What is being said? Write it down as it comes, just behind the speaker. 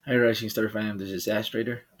Hi Rising Star fam, this is Ash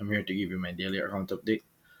Trader. I'm here to give you my daily account update.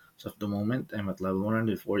 So at the moment, I'm at level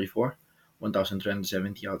 144,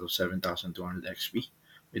 1370 out of 7200 XP,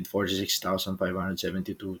 with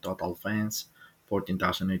 46,572 total fans,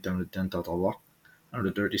 14,810 total luck,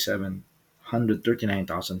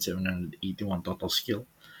 139,781 total skill,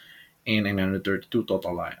 and 932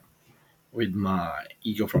 total lion. With my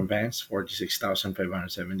ego from fans,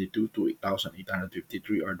 46,572 to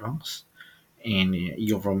 8,853 Ardongs, and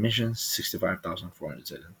Ego from missions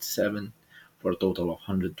 65,477 for a total of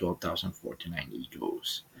 112,049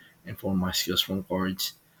 egos. And for my skills from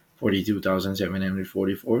cards,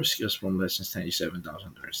 42,744 skills from lessons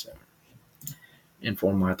 97,037. And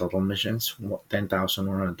for my total missions,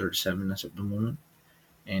 10,137 as of the moment.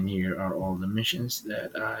 And here are all the missions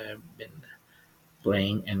that I have been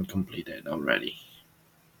playing and completed already.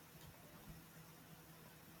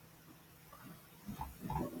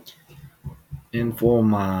 And for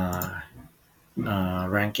my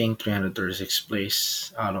ranking, 336th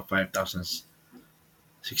place out of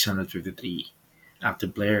 5,653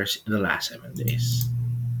 active players in the last 7 days.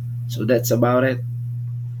 So that's about it.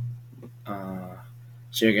 Uh,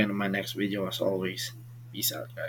 See you again in my next video as always. Peace out, guys.